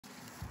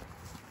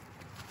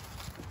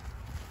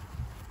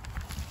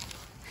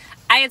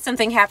had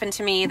something happen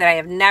to me that I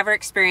have never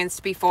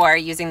experienced before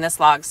using this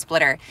log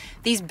splitter.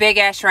 These big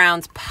ash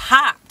rounds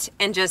popped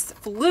and just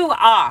flew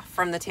off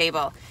from the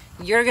table.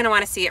 You're going to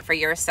want to see it for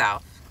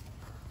yourself.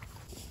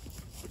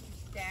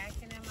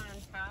 Stacking them on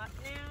top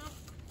now.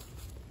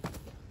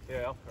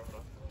 Yeah, I'll throw it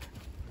up.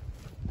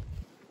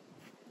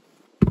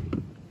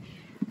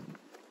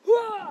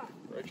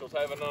 Rachel's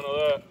having none of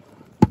that.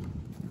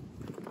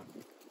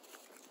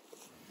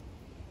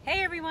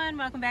 Hey everyone,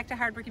 welcome back to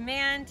Hardworking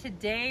Man.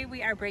 Today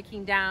we are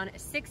breaking down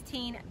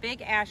 16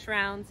 big ash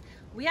rounds.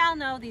 We all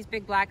know these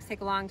big blocks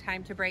take a long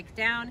time to break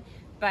down,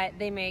 but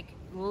they make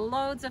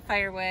loads of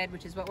firewood,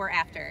 which is what we're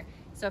after.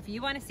 So if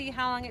you want to see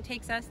how long it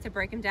takes us to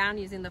break them down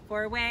using the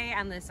 4-way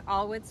on this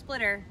all-wood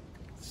splitter,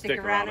 stick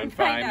around and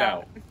find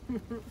out.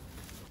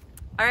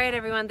 All right,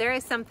 everyone, there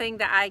is something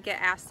that I get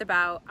asked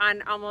about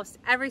on almost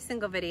every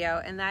single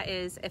video, and that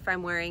is if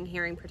I'm wearing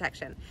hearing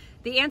protection.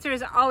 The answer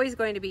is always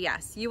going to be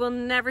yes. You will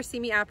never see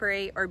me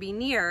operate or be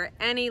near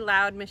any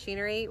loud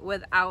machinery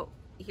without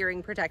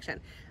hearing protection.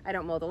 I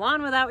don't mow the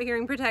lawn without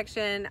hearing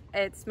protection.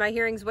 My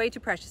hearing's way too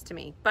precious to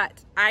me,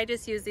 but I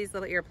just use these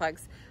little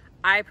earplugs.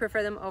 I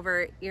prefer them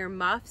over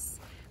earmuffs.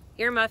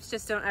 Earmuffs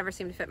just don't ever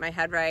seem to fit my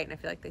head right, and I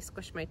feel like they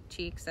squish my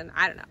cheeks, and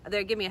I don't know.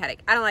 They give me a headache.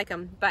 I don't like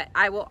them, but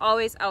I will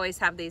always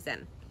have these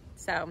in.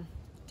 So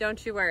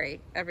don't you worry,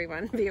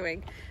 everyone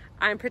viewing.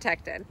 I'm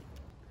protected.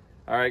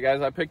 All right,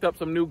 guys, I picked up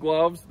some new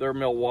gloves. They're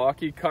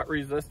Milwaukee cut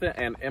resistant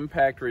and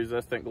impact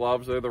resistant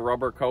gloves. They're the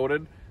rubber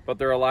coated, but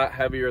they're a lot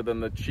heavier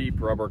than the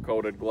cheap rubber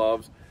coated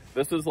gloves.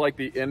 This is like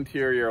the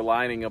interior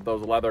lining of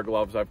those leather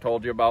gloves I've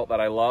told you about that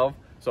I love.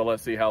 So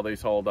let's see how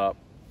these hold up.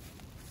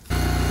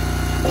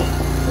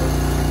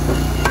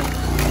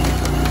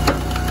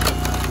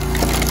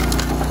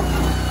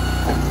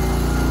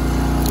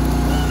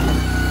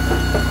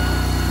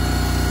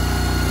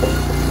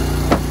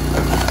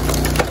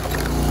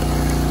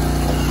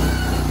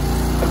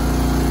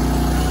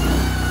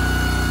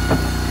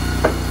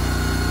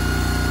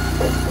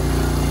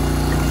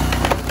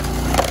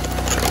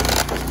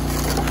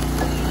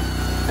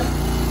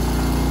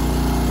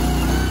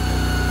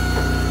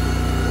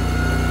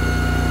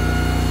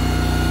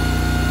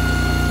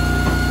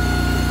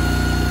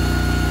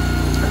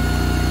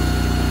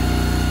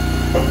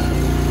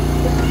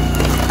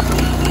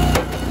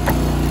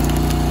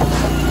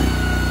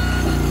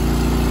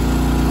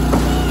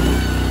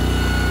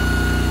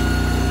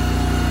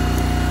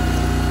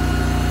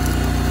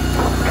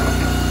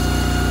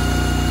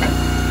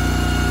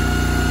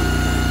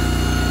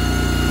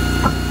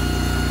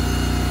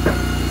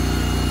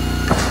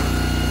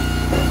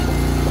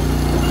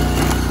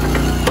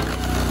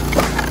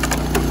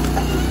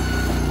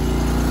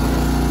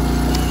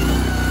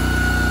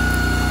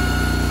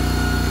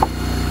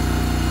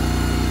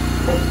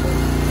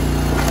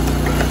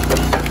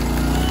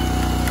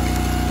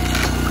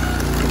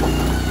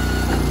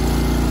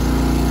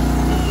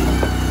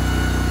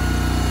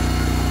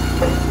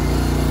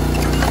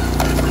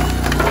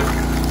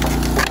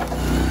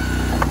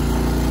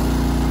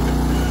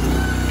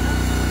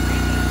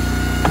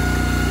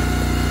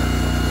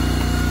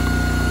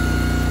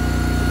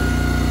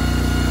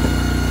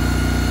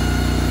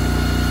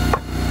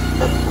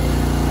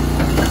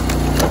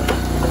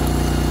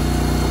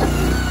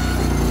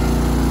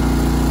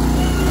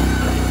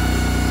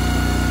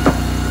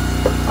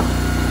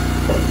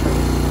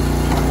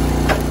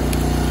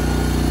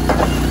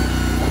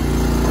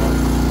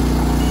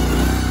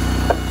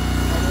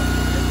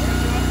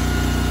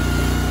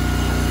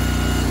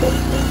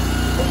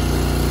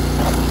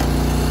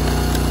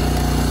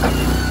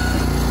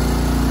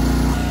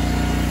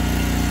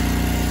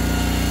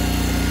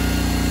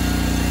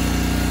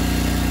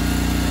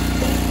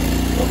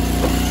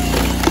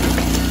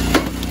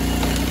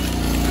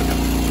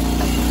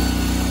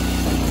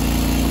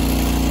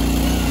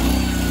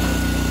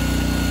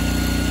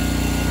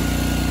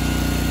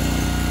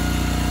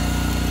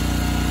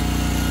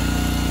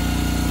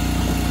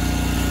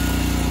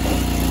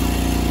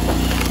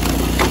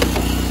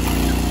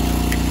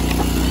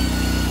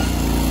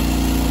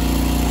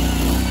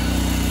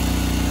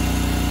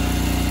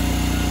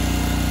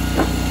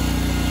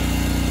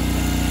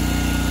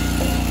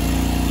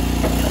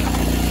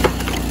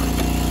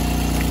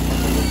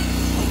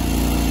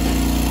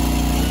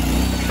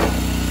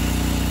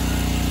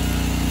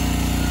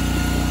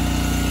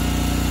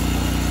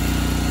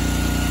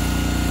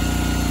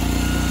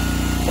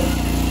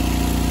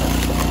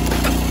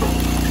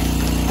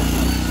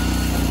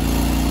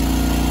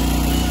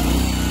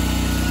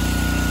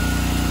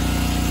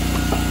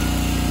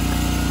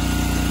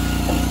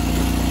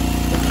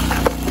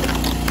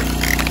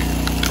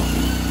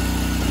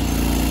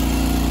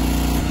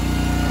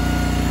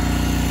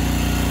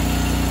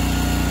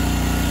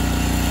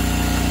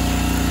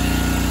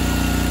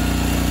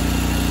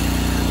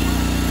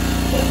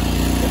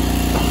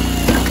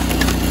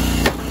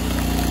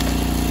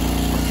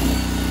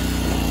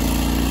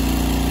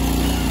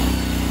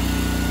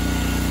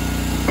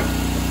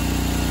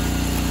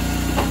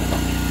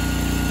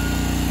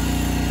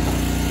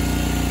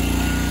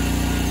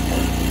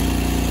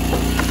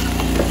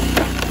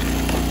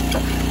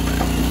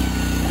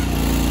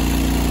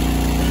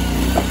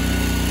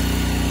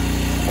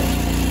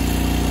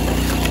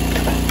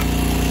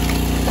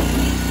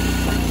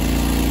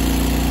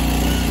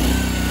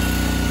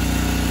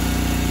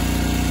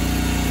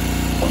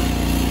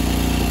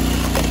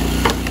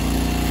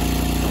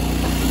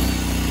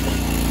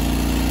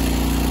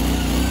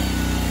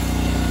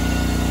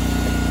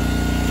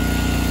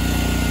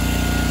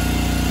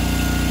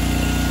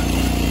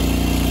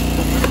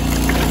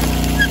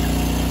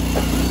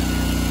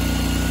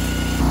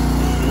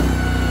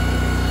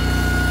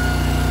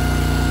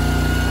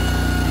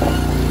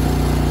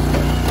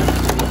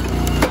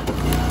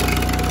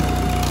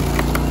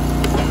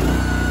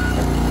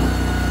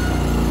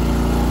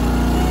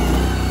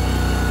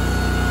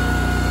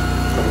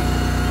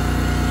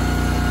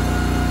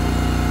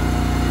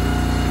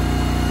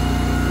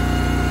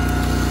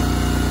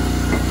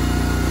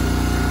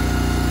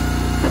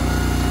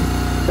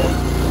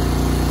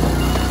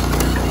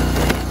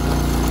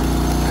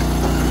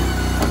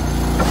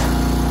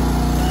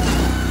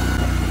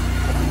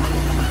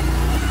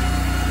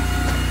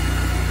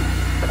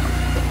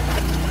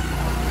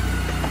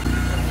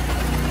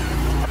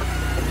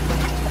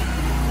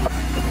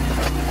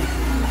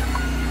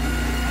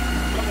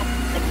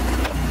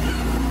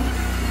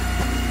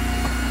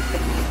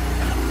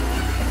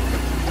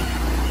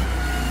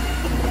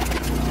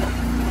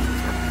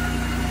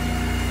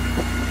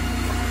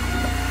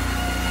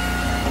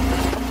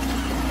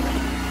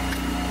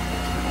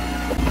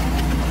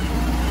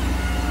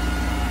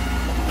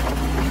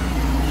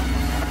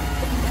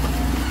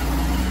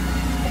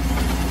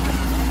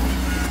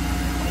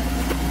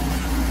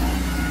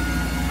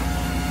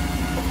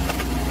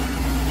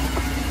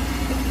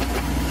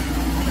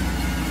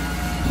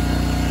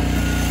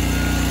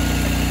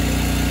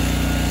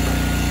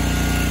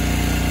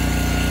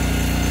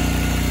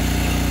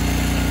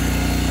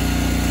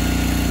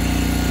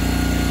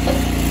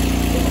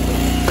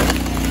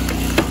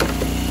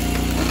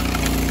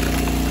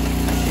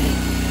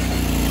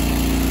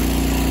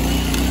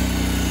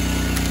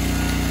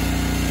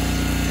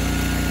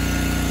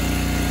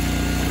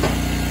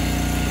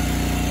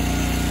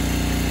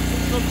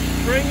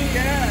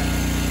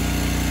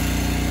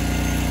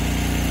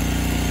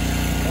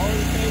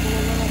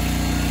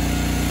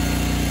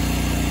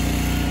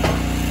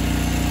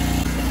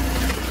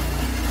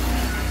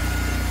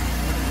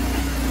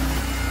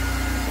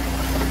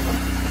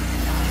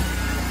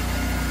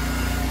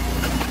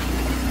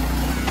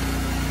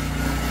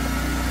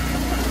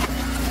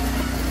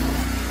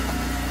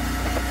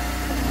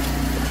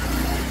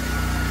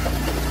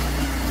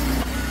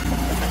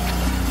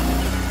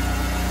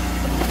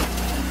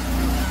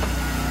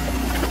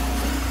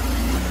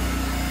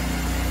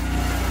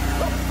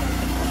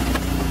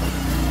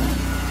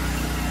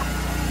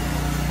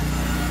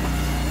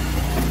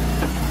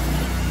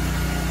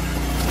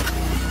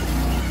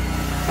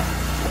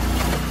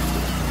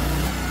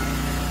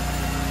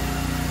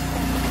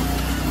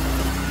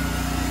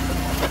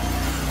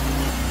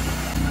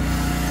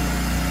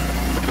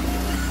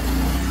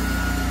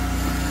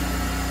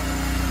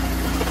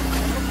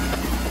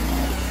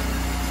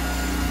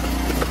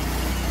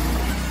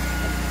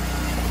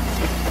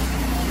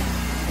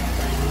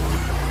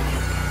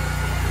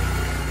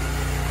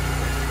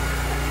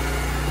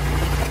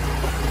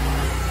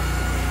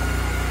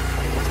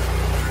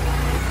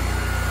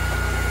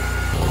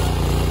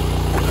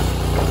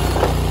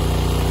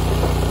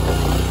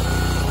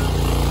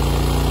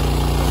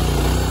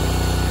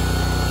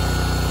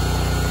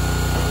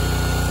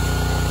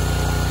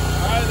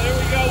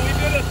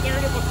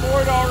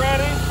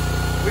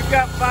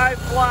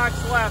 5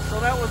 blocks left, so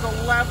that was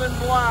 11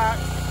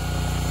 blocks.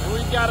 And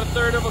we've got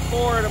 1/3 of a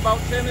cord, about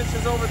 10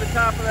 inches over the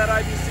top of that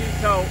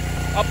IBC toe.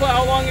 I'll put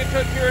how long it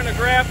took here in a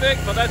graphic,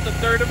 but that's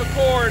 1/3 of a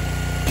cord.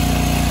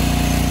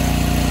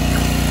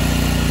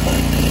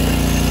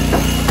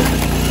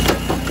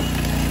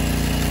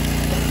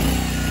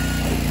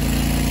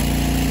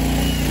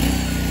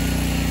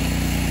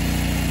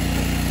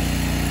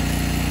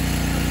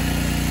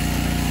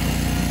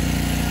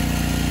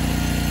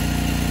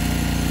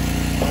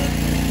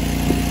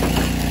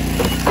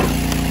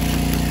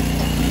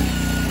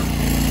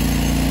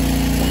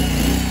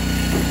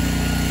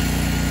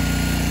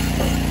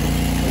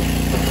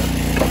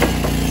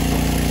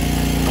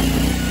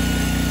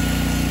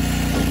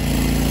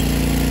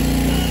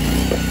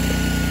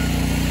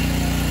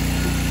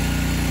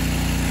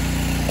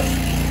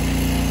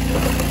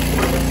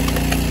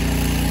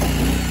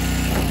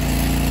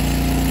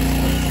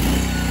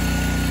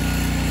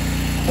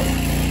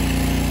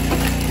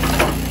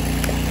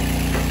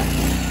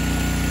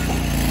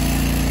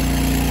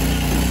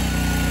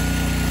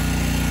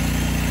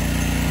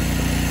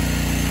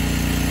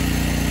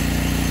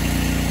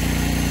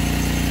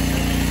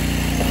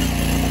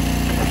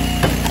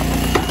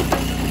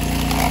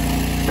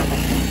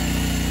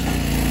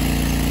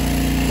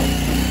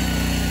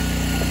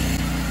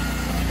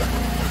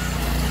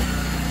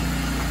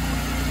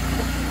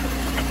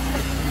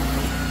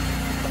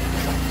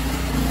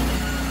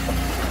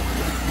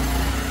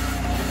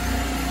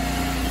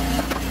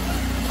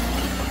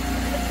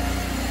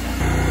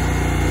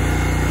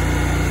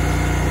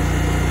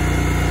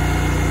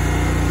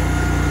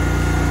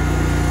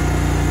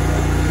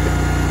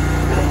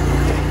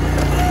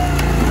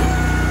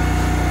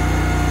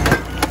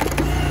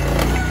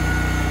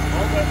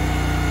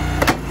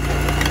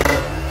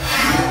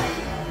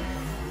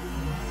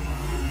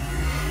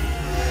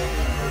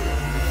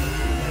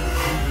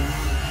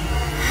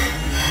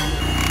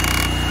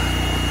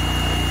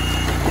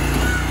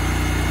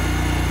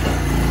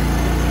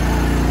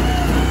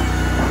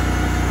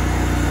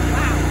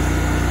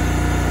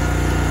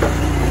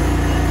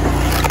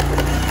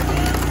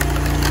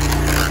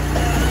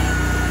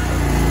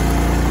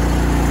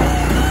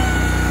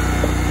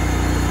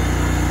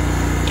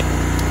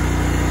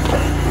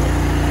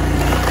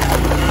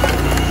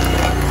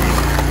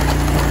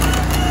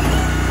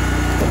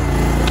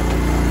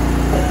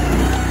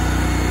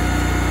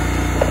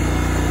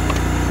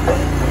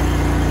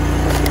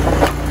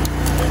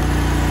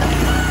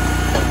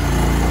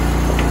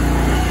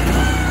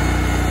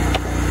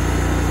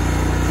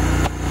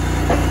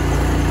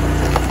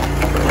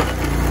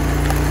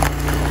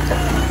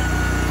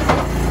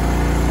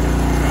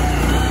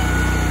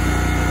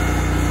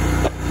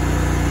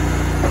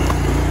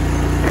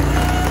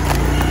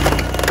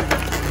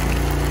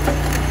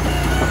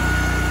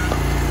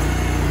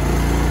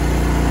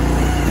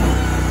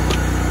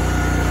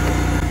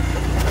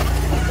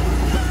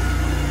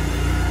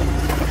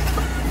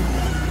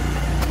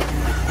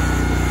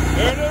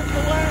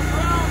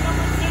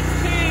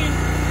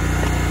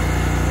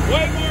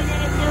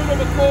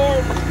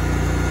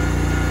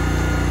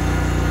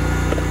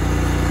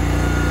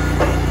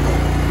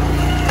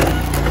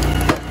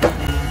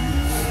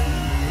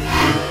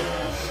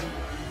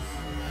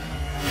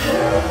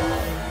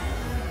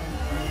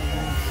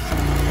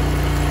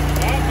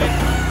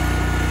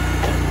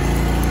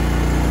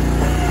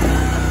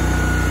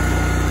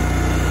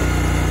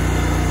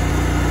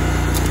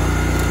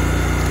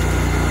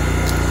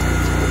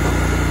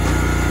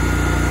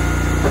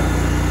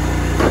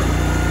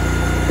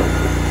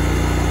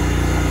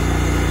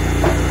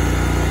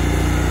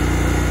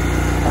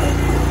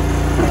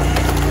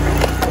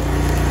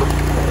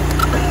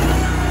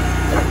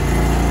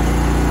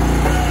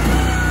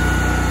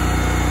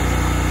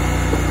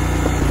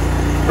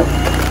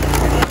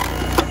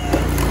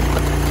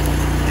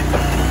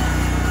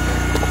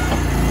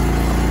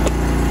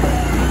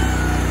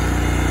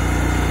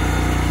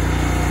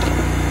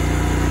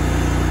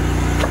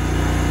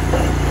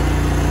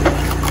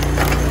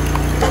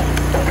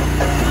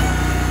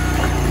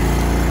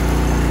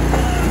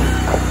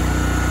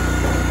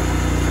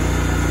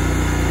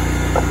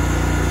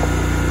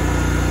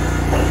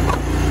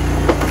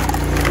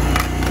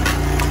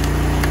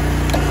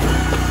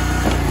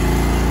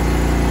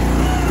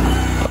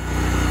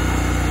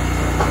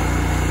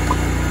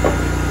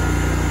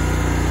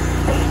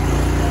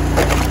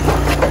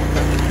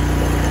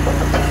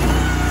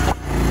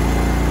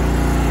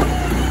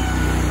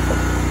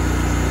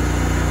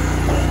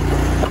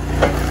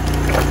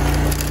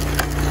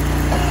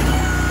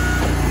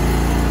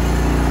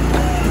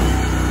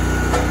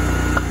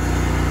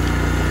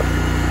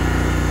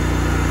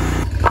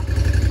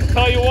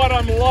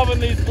 I'm loving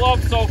these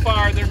gloves so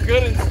far. They're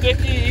good and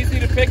sticky, easy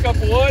to pick up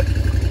wood,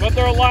 but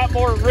they're a lot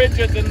more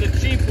rigid than the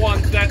cheap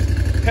ones that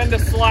tend to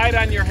slide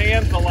on your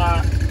hands a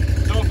lot.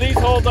 So if these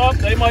hold up,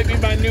 they might be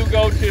my new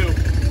go-to.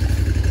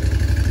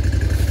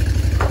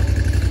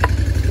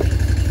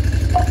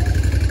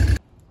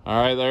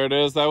 All right, there it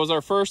is. That was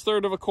our first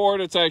third of a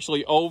cord. It's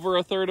actually over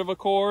a third of a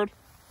cord.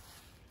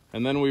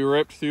 And then we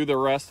ripped through the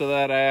rest of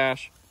that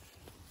ash.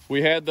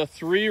 We had the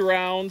 3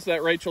 rounds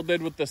that Rachel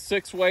did with the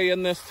 6-way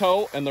in this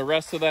tote, and the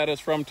rest of that is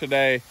from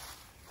today.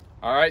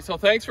 All right, so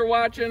thanks for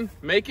watching.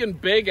 Making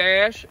big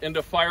ash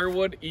into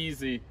firewood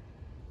easy.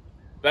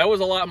 That was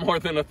a lot more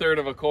than 1/3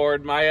 of a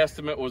cord. My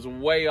estimate was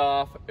way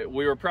off.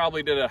 We were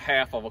probably did a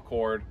 1/2 of a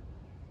cord.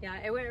 Yeah,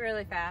 it went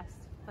really fast.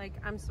 Like,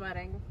 I'm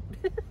sweating.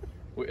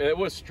 It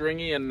was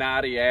stringy and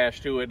knotty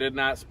ash too. It did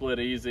not split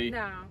easy.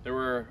 No. There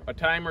were a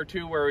time or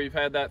two where we've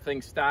had that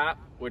thing stop,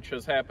 which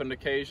has happened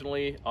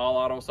occasionally. All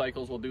auto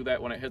cycles will do that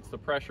when it hits the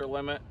pressure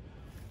limit.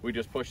 We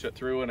just pushed it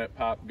through and it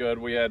popped good.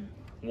 We had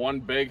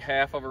one big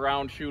 1/2 of a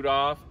round shoot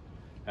off,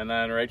 and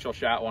then Rachel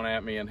shot one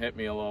at me and hit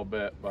me a little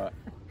bit, but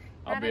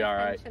I'll be all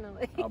right.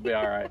 I'll be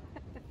all right.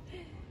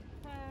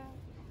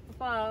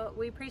 Well,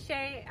 we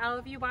appreciate all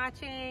of you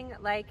watching.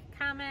 Like,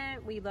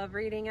 comment. We love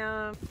reading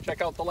them. Check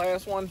out the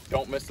last one.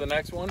 Don't miss the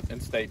next one, and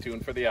stay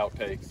tuned for the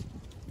outtakes.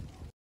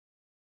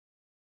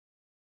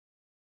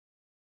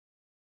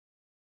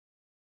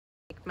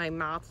 My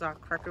mouth's all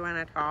crooked when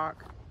I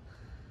talk.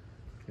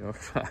 You're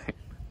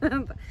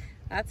fine.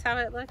 That's how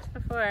it looked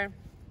before.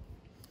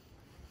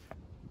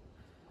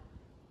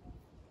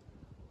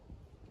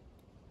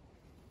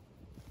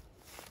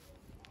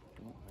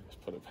 I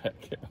just put it back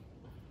in.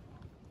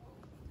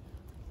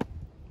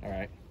 All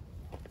right.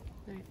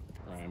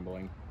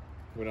 Rambling.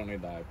 We don't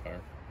need the high power.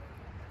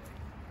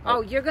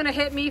 Oh, you're gonna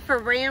hit me for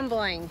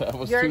rambling. That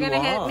was You're too gonna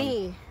long. hit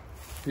me.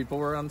 People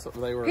were on.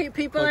 They were.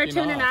 People are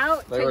tuning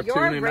out. They were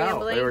tuning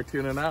rambling. out. They were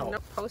tuning out.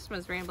 Nope,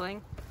 Postman's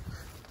rambling.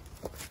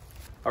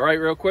 All right,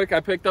 real quick.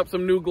 I picked up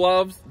some new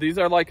gloves. These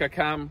are like a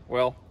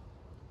well.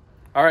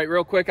 All right,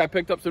 real quick. I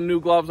picked up some new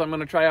gloves. I'm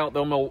gonna try out.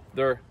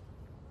 They're.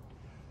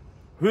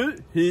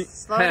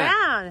 Slow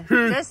down.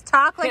 Just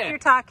talk like you're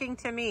talking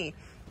to me.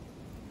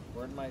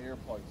 Where'd my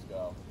earplugs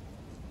go?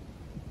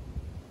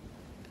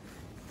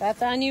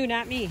 That's on you,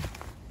 not me.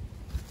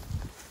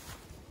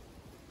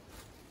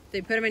 Did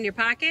you put them in your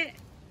pocket?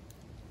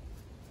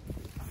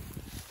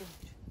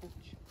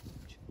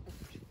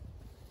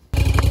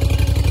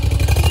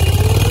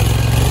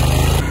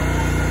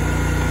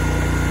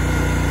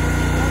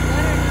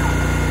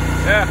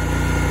 Yeah.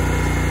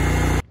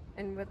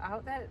 And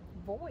without that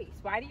voice,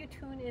 why do you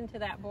tune into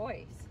that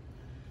voice?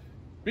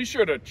 Be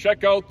sure to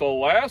check out the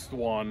last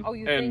one,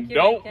 and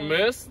don't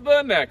miss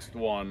the next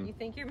one. You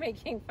think you're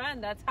making fun.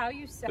 That's how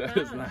you sound. That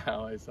is not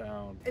how I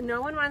sound.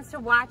 No one wants to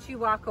watch you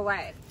walk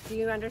away. Do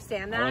you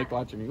understand that? I like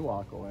watching you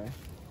walk away.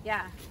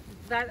 Yeah.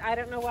 That I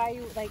don't know why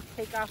you like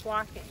take off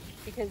walking,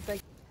 because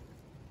like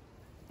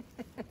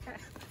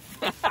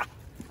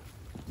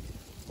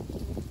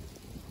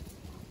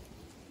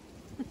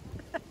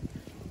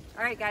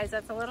All right guys,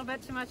 that's a little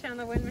bit too much on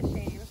the wind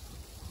machine.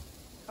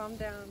 Calm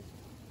down.